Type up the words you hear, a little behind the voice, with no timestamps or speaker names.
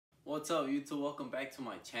What's up YouTube? Welcome back to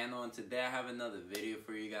my channel, and today I have another video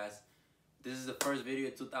for you guys. This is the first video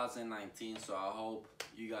of 2019, so I hope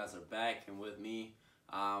you guys are back and with me.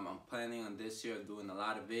 I'm planning on this year doing a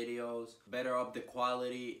lot of videos, better up the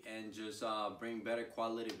quality, and just bring better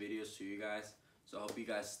quality videos to you guys. So I hope you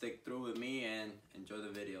guys stick through with me and enjoy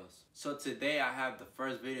the videos. So today I have the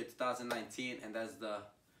first video of 2019, and that's the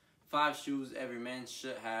 5 shoes every man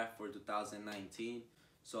should have for 2019.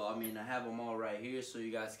 So I have them all right here so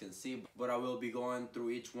you guys can see, but I will be going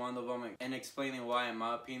through each one of them and explaining why, in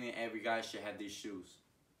my opinion, every guy should have these shoes.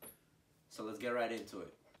 So let's get right into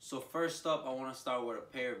it. So first up, I want to start with a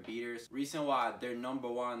pair of beaters. Reason why they're number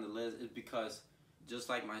 1 on the list is because, just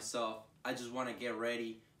like myself, I just want to get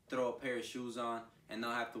ready, throw a pair of shoes on, and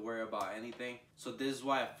not have to worry about anything. So this is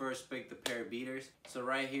why I first picked the pair of beaters. So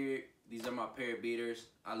right here, these are my pair of beaters.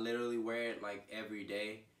 I literally wear it like every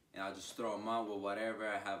day, and I'll just throw them on with whatever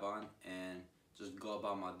I have on and just go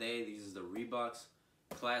about my day. These are the Reeboks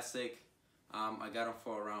Classic. I got them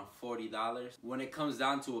for around $40. When it comes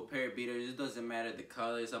down to a pair of beaters, it doesn't matter the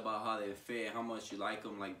color. It's about how they fit and how much you like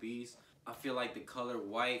them. Like these, I feel like the color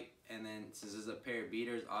white, and then since it's a pair of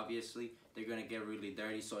beaters, obviously they're gonna get really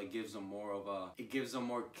dirty, so it gives them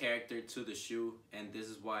more character to the shoe. And this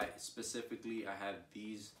is why specifically I have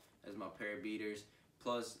these as my pair of beaters.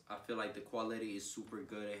 Plus, I feel like the quality is super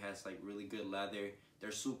good. It has like really good leather.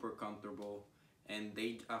 They're super comfortable, and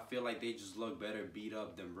I feel like they just look better beat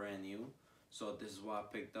up than brand new. So this is why I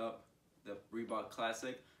picked up the Reebok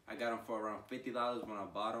Classic. I got them for around $50 when I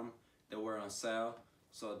bought them. They were on sale,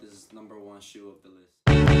 so this is number 1 shoe of the list.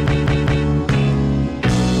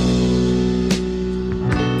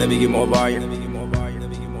 Let me get more volume.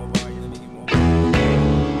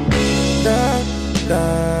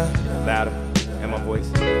 Louder. And my voice.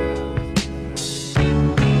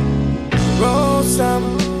 Roll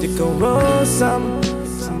some, you go roll some,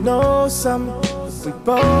 so know some. We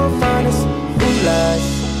both honest, who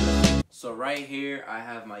lies. So right here, I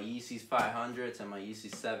have my Yeezys 500s and my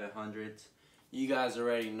Yeezys 700s. You guys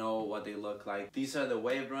already know what they look like. These are the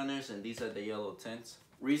Wave Runners, and these are the yellow tints.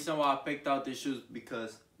 Reason why I picked out these shoes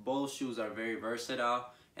because both shoes are very versatile,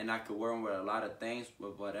 and I could wear them with a lot of things,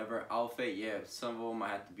 with whatever outfit. Yeah, some of them I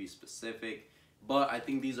have to be specific, but I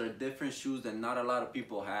think these are different shoes that not a lot of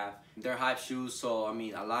people have. They're hype shoes, so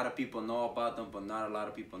a lot of people know about them, but not a lot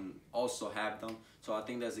of people also have them. So I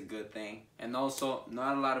think that's a good thing. And also,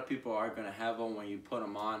 not a lot of people are gonna have them when you put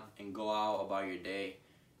them on and go out about your day.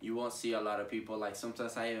 You won't see a lot of people. Like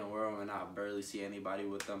sometimes I even wear them and I barely see anybody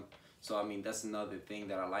with them. So that's another thing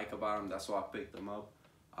that I like about them. That's why I picked them up.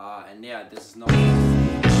 And yeah, this is no.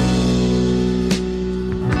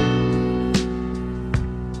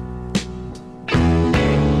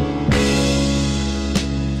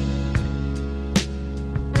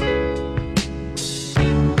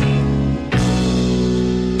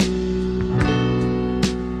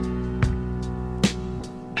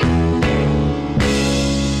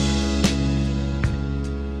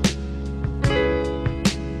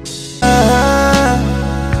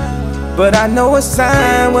 But I know a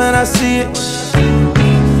sign when I see it.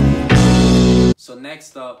 So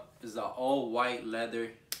next up is the all white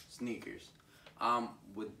leather sneakers.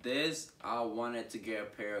 With this, I wanted to get a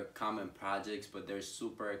pair of Common Projects, but they're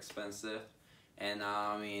super expensive, and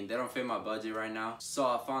they don't fit my budget right now. So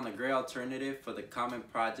I found a great alternative for the Common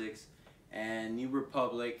Projects, and New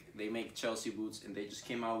Republic. They make Chelsea boots, and they just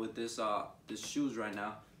came out with this shoes right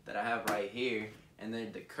now that I have right here, and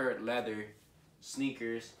then the Kurt leather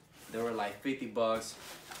sneakers. They were like $50.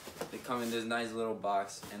 They come in this nice little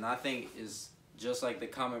box, and I think it's just like the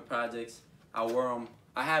Common Projects. I wear them.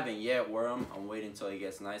 I haven't yet wear them. I'm waiting until it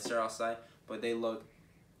gets nicer outside, but they look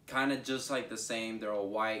kind of just like the same. They're all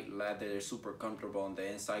white leather. They're super comfortable on the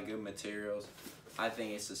inside. Good materials. I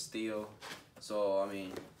think it's a steal. So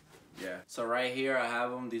yeah. So right here I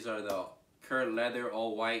have them. These are the Kurt leather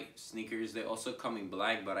all white sneakers. They also come in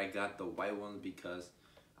black, but I got the white ones because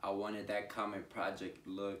I wanted that Common Project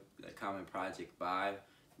look, the Common Project vibe.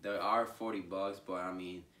 They are $40, but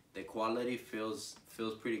the quality feels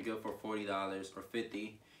pretty good for $40 or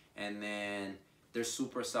 $50. And then they're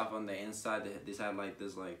super soft on the inside. They have like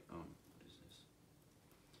this what is this?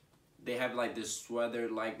 They have like this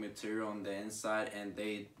sweater-like material on the inside, and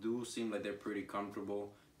they do seem like they're pretty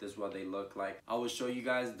comfortable. This is what they look like. I will show you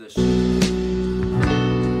guys the shoes.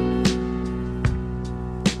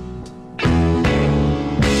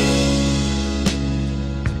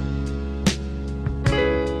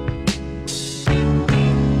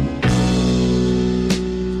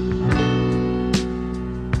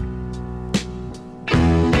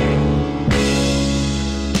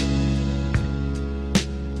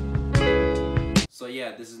 So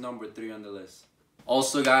yeah, this is number 3 on the list.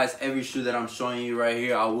 Also guys, every shoe that I'm showing you right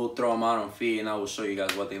here, I will throw them out on feet and I will show you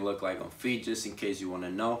guys what they look like on feet just in case you want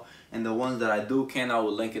to know. And the ones that I do I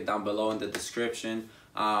will link it down below in the description.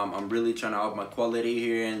 I'm really trying to up my quality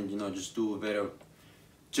here and just do better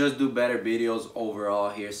videos overall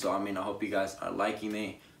here. So I mean, I hope you guys are liking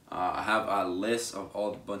it. I have a list of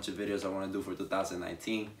all the bunch of videos I want to do for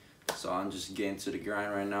 2019. So I'm just getting to the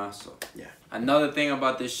grind right now. So yeah. Another thing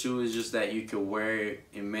about this shoe is just that you can wear it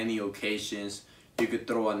in many occasions. You could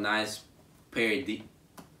throw a nice pair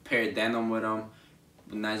of denim with them,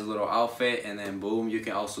 a nice little outfit, and then boom, you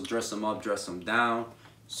can also dress them up, dress them down.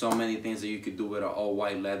 So many things that you could do with an all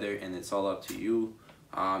white leather, and it's all up to you.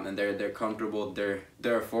 And they're comfortable, they're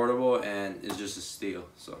affordable, and it's just a steal.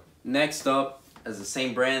 So next up, as the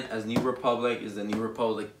same brand as New Republic, is the New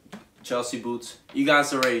Republic Chelsea boots. You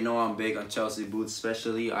guys already know I'm big on Chelsea boots,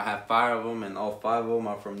 especially I have 5 of them and all 5 of them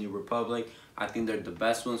are from New Republic. I think they're the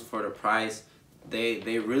best ones for the price. They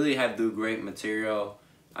really have great material.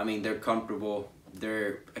 I mean, they're comfortable.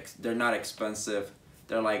 They're not expensive.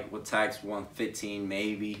 They're like what tax $115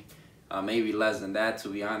 maybe, maybe less than that to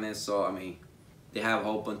be honest. So I mean, they have a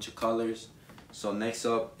whole bunch of colors. So next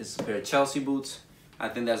up is a pair of Chelsea boots. I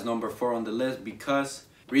think that's number 4 on the list because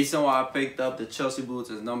reason why I picked up the Chelsea boots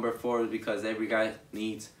as number 4 is because every guy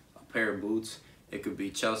needs a pair of boots. It could be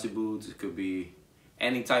Chelsea boots, it could be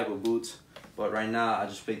any type of boots. But right now, I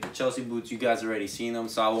just picked the Chelsea boots. You guys already seen them,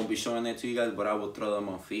 so I won't be showing that to you guys, but I will throw them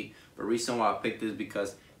on feet. But reason why I picked this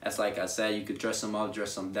because, as like I said, you could dress them up,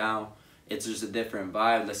 dress them down. It's just a different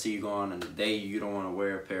vibe. Let's say you go on a date, you don't want to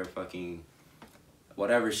wear a pair of fucking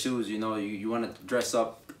whatever shoes, you want to dress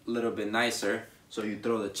up a little bit nicer. So you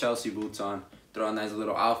throw the Chelsea boots on, throw a nice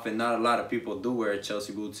little outfit. Not a lot of people do wear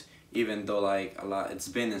Chelsea boots, even though like it's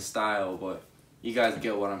been in style, but you guys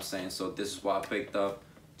get what I'm saying. So this is why I picked up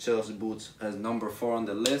Chelsea boots as number 4 on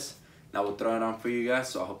the list. Now we'll throw it on for you guys,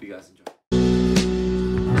 so I hope you guys enjoy.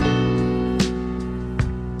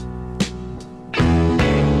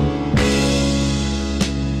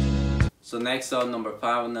 So next up, number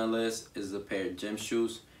 5 on the list is a pair of gym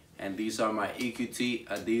shoes, and these are my EQT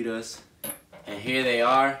Adidas, and here they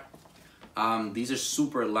are. These are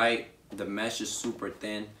super light. The mesh is super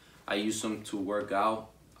thin. I use them to work out,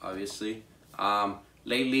 obviously.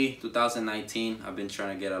 Lately, 2019, I've been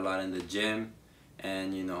trying to get a lot in the gym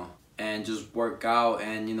and, and just work out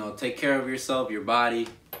and, take care of yourself, your body,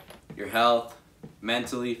 your health,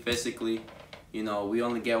 mentally, physically. We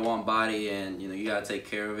only get one body and, you gotta take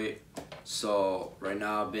care of it. So right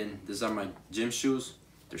now these are my gym shoes.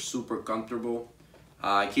 They're super comfortable.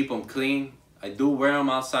 I keep them clean. I do wear them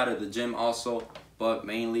outside of the gym also, but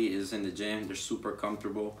mainly is in the gym. They're super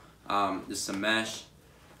comfortable. It's a mesh.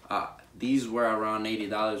 These were around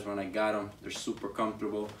 $80 when I got them. They're super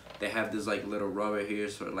comfortable. They have this like little rubber here,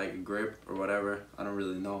 so like a grip or whatever. I don't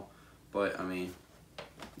really know, but I mean,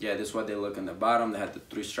 yeah, this is what they look in the bottom. They have the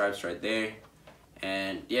 3 stripes right there,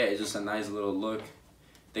 and yeah, it's just a nice little look.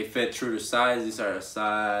 They fit true to size. These are a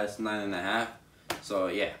size 9.5. So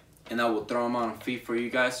yeah, and I will throw them on feet for you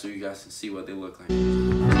guys so you guys can see what they look like.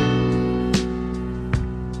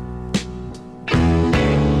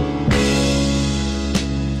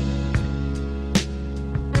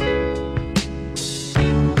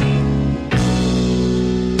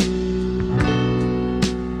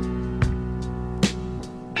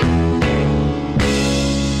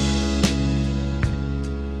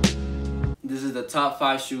 Top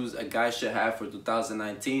 5 shoes a guy should have for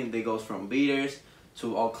 2019. They goes from beaters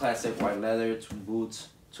to all classic white leather to boots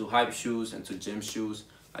to hype shoes and to gym shoes.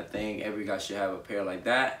 I think every guy should have a pair like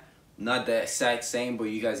that. Not the exact same, but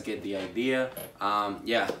you guys get the idea.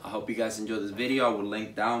 Yeah, I hope you guys enjoyed this video. I will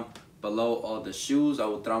link down below all the shoes. I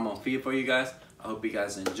will throw them on feet for you guys. I hope you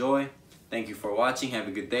guys enjoy. Thank you for watching. Have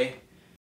a good day.